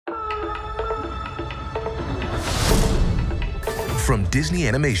from Disney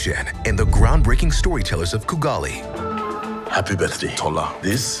Animation and the groundbreaking storytellers of Kugali. Happy birthday, Tola.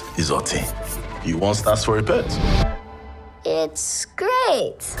 This is Oti. You want stars for a pet? It's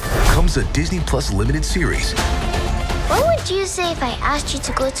great. Comes a Disney Plus limited series. What would you say if I asked you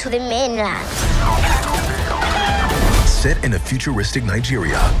to go to the mainland? Set in a futuristic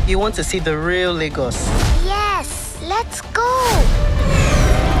Nigeria. You want to see the real Lagos? Yes, let's go.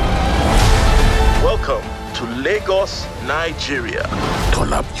 Welcome to Lagos, Nigeria.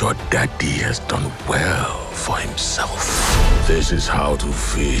 Tola, your daddy has done well for himself. This is how to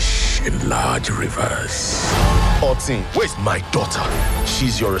fish in large rivers. Otin, where's my daughter?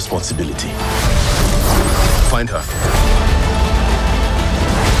 She's your responsibility. Find her.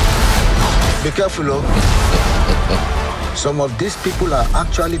 Be careful, oh. Some of these people are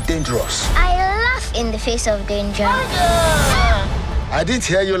actually dangerous. I laugh in the face of danger. I didn't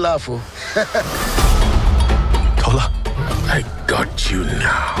hear you laugh, oh. Tola, I got you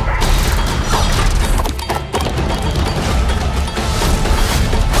now.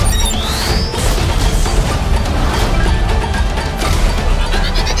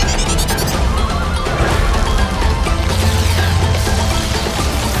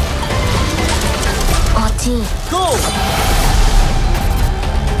 Go!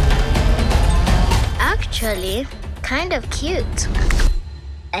 Actually, kind of cute.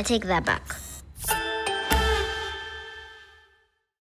 I take that back.